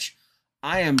match,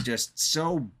 I am just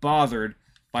so bothered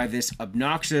by this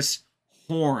obnoxious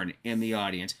horn in the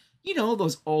audience. You know,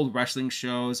 those old wrestling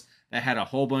shows that had a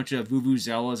whole bunch of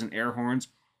vuvuzelas and air horns?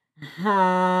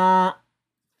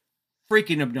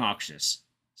 Freaking obnoxious.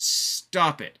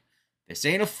 Stop it. This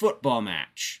ain't a football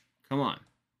match. Come on.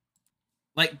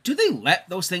 Like, do they let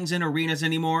those things in arenas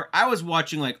anymore? I was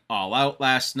watching, like, All Out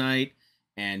last night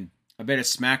and a bit of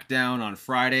SmackDown on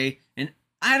Friday, and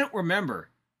I don't remember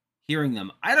hearing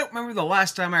them. I don't remember the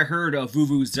last time I heard a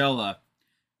vuvuzela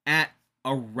at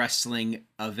a wrestling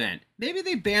event. Maybe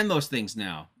they ban those things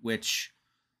now, which,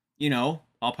 you know,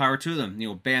 all power to them. You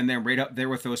know, ban them right up there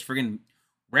with those friggin'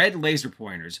 red laser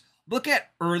pointers. Look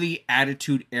at early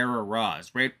Attitude Era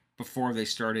Raws, right before they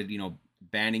started, you know,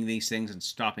 banning these things and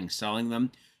stopping selling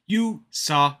them. You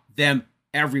saw them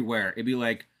everywhere. It'd be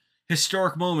like,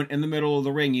 historic moment in the middle of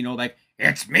the ring, you know, like,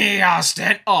 it's me,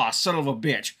 Austin. Oh, son of a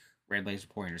bitch. Red laser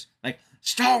pointers. Like,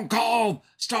 Stone Cold,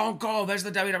 there's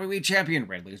the WWE champion.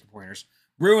 Red laser pointers.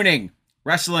 Ruining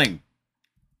wrestling.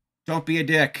 Don't be a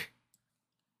dick.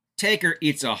 Taker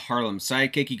eats a Harlem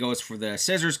sidekick. He goes for the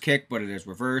scissors kick, but it is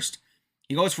reversed.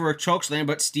 He goes for a chokeslam,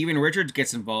 but Steven Richards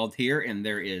gets involved here, and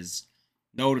there is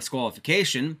no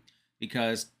disqualification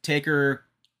because Taker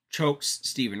chokes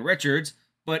Steven Richards,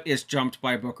 but is jumped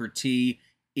by Booker T,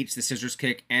 eats the scissors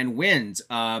kick, and wins.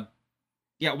 While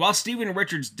Steven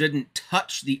Richards didn't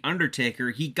touch The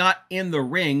Undertaker, he got in the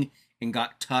ring and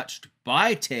got touched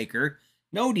by Taker.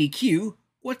 No DQ.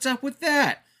 What's up with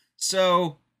that?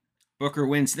 So, Booker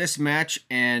wins this match,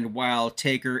 and while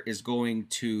Taker is going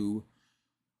to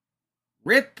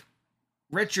rip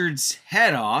Richards'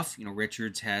 head off,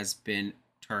 Richards has been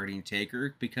targeting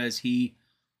Taker because he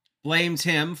blames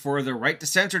him for the right to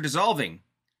censor dissolving.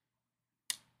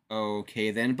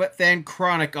 Okay, then. But then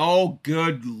Chronic, oh,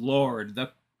 good lord.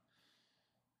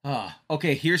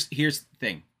 Okay, here's the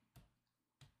thing.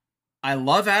 I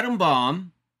love Adam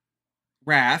Bomb,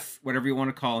 Wrath, whatever you want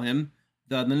to call him,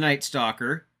 the Night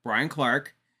Stalker, Brian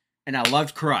Clark, and I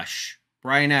loved Crush,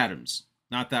 Brian Adams.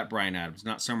 Not that Brian Adams,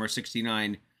 not Summer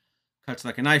 69, Cuts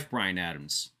Like a Knife, Brian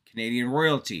Adams. Canadian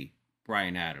Royalty,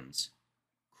 Brian Adams.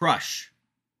 Crush.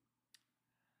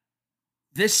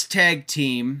 This tag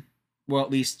team, well, at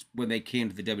least when they came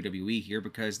to the WWE here,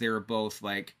 because they were both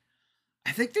I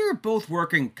think they were both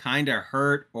working kind of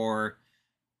hurt, or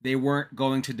they weren't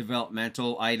going to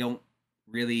developmental. I don't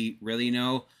really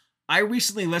know. I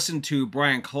recently listened to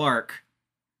Brian Clark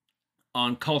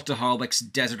on Cultaholic's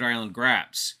Desert Island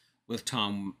Graps with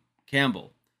Tom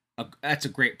Campbell. That's a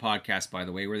great podcast, by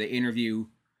the way, where they interview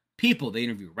people. They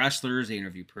interview wrestlers. They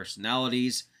interview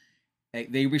personalities.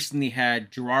 They recently had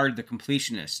Gerard the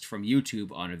Completionist from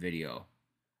YouTube on a video.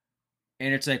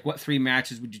 And it's what 3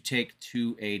 matches would you take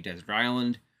to a desert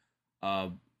island?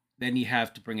 Then you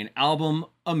have to bring an album,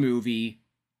 a movie,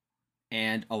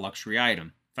 and a luxury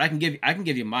item. If I can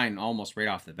give you mine almost right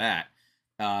off the bat.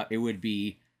 It would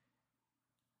be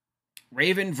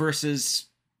Raven versus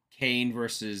Kane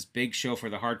versus Big Show for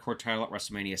the Hardcore title at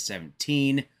WrestleMania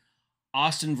 17.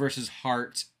 Austin versus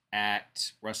Hart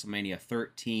at WrestleMania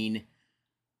 13.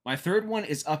 My third one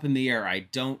is up in the air. I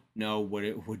don't know what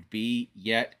it would be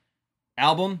yet.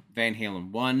 Album, Van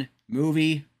Halen 1.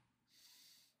 Movie,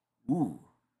 ooh,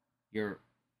 you're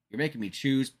making me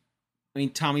choose. I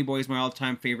mean, Tommy Boy is my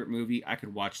all-time favorite movie. I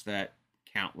could watch that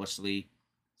countlessly.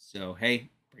 So, hey,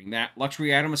 bring that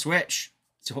luxury item a Switch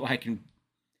so I can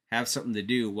have something to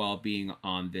do while being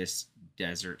on this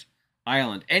desert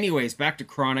island. Anyways, back to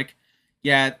Chronic.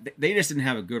 Yeah, they just didn't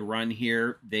have a good run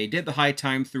here. They did the high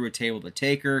time through a table to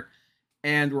Taker,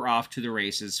 and we're off to the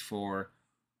races for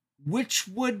which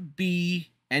would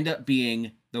end up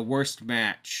being the worst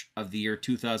match of the year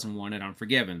 2001 at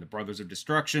Unforgiven. The Brothers of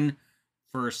Destruction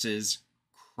versus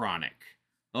Chronic.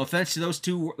 No offense to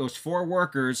those 4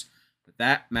 workers, but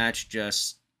that match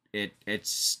just, it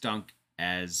stunk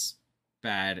as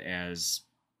bad as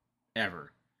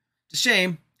ever. It's a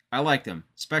shame. I like them,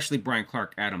 especially Brian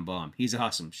Clark, Adam Bomb. He's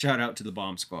awesome. Shout out to the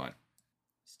Bomb Squad.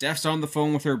 Steph's on the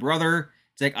phone with her brother.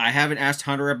 It's I haven't asked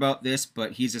Hunter about this,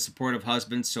 but he's a supportive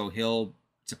husband, so he'll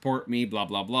support me, blah,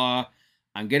 blah, blah.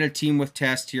 I'm going to team with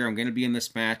Test here. I'm going to be in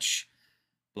this match,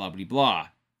 blah, blah, blah.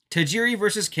 Tajiri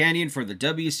versus Canyon for the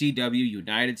WCW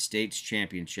United States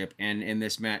Championship. And in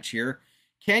this match here,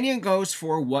 Canyon goes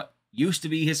for what used to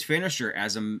be his finisher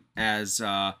as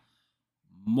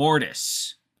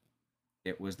Mortis.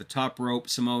 It was the top rope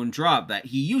Samoan drop that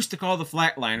he used to call the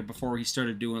flatliner before he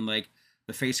started doing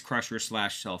the face crusher /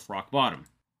 self rock bottom.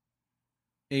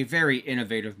 A very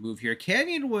innovative move here.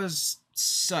 Canyon was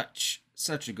such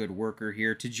a good worker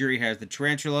here. Tajiri has the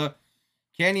tarantula.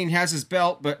 Canyon has his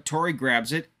belt, but Tori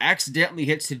grabs it, accidentally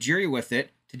hits Tajiri with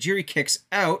it. Tajiri kicks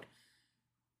out.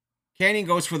 Canyon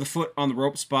goes for the foot on the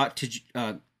rope spot.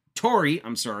 Tori,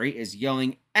 is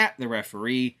yelling at the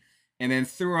referee. And then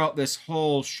throughout this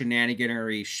whole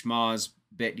shenaniganery schmoz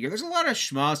bit here, there's a lot of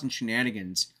schmoz and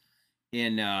shenanigans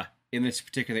in this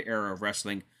particular era of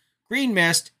wrestling. Green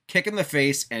Mist, kick in the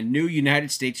face, and new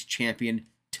United States champion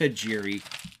Tajiri.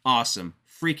 Awesome.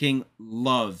 Freaking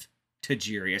love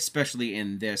Tajiri, especially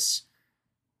in this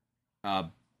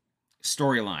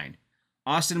storyline.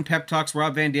 Austin pep talks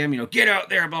Rob Van Dam, get out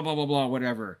there, blah, blah, blah, blah,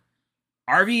 whatever.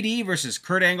 RVD versus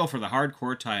Kurt Angle for the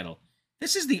Hardcore title.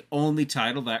 This is the only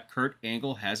title that Kurt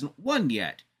Angle hasn't won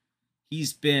yet.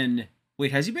 Has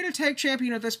he been a tag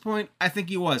champion at this point? I think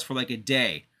he was for a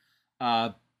day.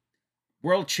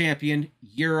 World champion,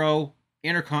 Euro,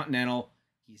 Intercontinental.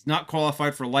 He's not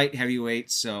qualified for light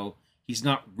heavyweight, so he's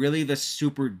not really the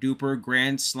super duper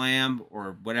Grand Slam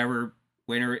or whatever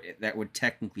winner that would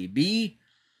technically be.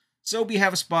 So we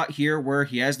have a spot here where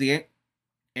he has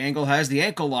Angle has the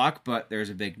ankle lock, but there's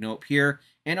a big nope here.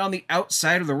 And on the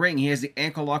outside of the ring, he has the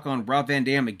ankle lock on Rob Van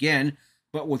Dam again,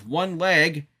 but with one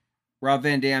leg, Rob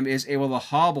Van Dam is able to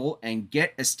hobble and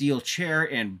get a steel chair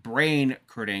and brain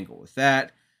Kurt Angle with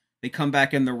that. They come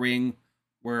back in the ring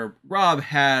where Rob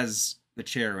has the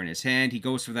chair in his hand. He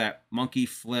goes for that monkey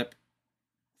flip,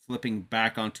 flipping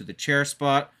back onto the chair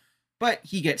spot, but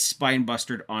he gets spine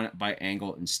busted on it by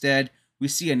Angle instead. We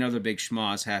see another big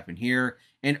schmoz happen here.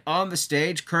 And on the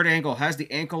stage, Kurt Angle has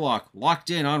the ankle lock locked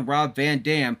in on Rob Van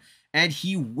Dam and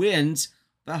he wins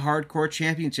the Hardcore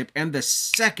Championship. And the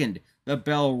second the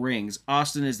bell rings,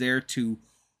 Austin is there to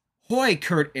hoy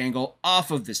Kurt Angle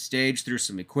off of the stage through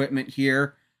some equipment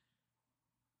here.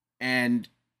 And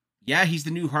yeah, he's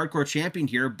the new Hardcore Champion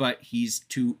here, but he's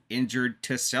too injured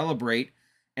to celebrate.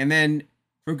 And then,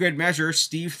 for good measure,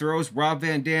 Steve throws Rob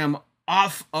Van Dam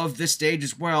off of the stage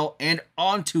as well and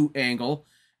onto Angle.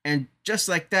 And just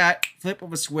like that, flip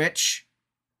of a switch,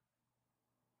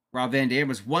 Rob Van Dam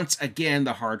was once again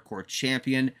the Hardcore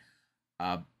Champion.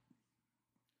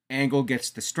 Angle gets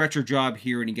the stretcher job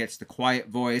here and he gets the quiet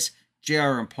voice.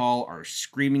 JR and Paul are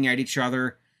screaming at each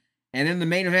other. And in the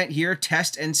main event here,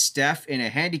 Test and Steph in a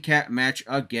handicap match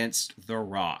against The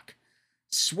Rock.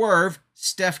 Swerve,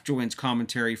 Steph joins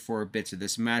commentary for bits of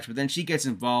this match, but then she gets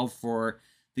involved for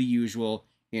the usual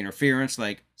interference,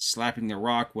 like slapping The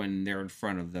Rock when they're in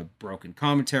front of the broken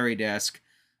commentary desk,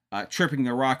 tripping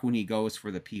The Rock when he goes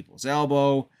for the people's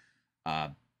elbow,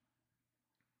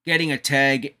 getting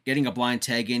a blind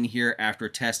tag in here after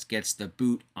Test gets the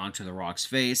boot onto The Rock's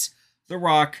face. The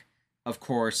Rock, of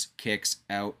course, kicks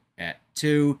out at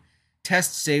 2.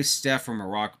 Test saves Steph from a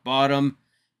rock bottom,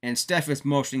 and Steph is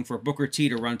motioning for Booker T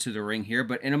to run to the ring here,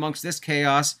 but in amongst this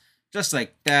chaos, just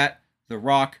like that, The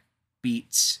Rock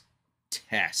beats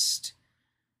Test.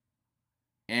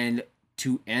 And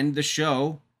to end the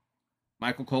show,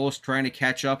 Michael Cole is trying to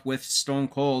catch up with Stone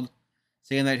Cold,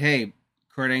 saying that, hey,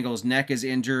 Kurt Angle's neck is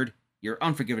injured, your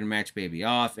Unforgiven match may be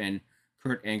off, and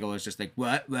Kurt Angle is just like,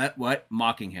 what,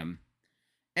 mocking him.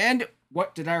 And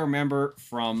what did I remember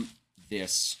from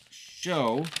this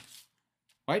show?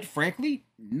 Quite frankly,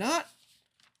 not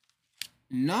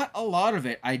a lot of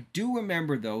it. I do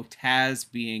remember, though, Taz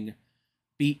being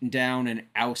beaten down and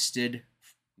ousted,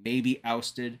 maybe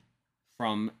ousted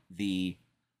from the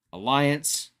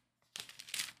Alliance.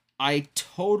 I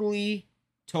totally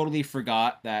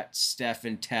forgot that Steph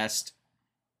and Test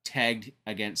tagged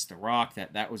against The Rock,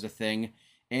 that was a thing.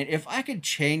 And if I could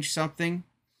change something,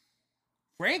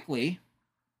 frankly,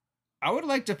 I would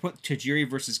like to put Tajiri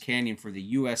versus Kanyon for the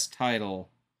U.S. title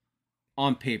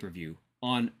on pay-per-view,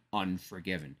 on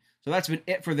Unforgiven. So that's been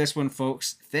it for this one,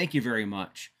 folks. Thank you very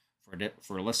much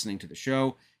for listening to the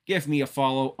show. Give me a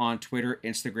follow on Twitter,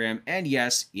 Instagram, and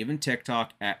yes, even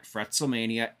TikTok at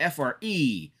Fretzelmania,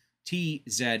 FRETZLE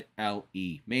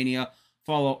Mania.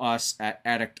 Follow us at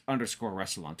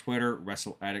addict_wrestle on Twitter,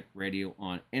 Wrestle Addict Radio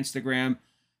on Instagram.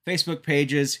 Facebook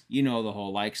pages, you know the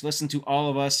whole likes. Listen to all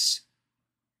of us,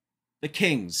 the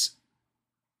Kings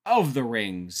of the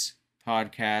Rings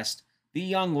podcast, the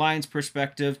Young Lions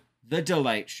Perspective, the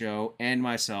Delight Show, and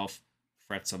myself,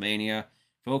 Fretzelmania.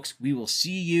 Folks, we will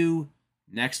see you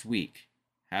next week.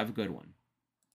 Have a good one.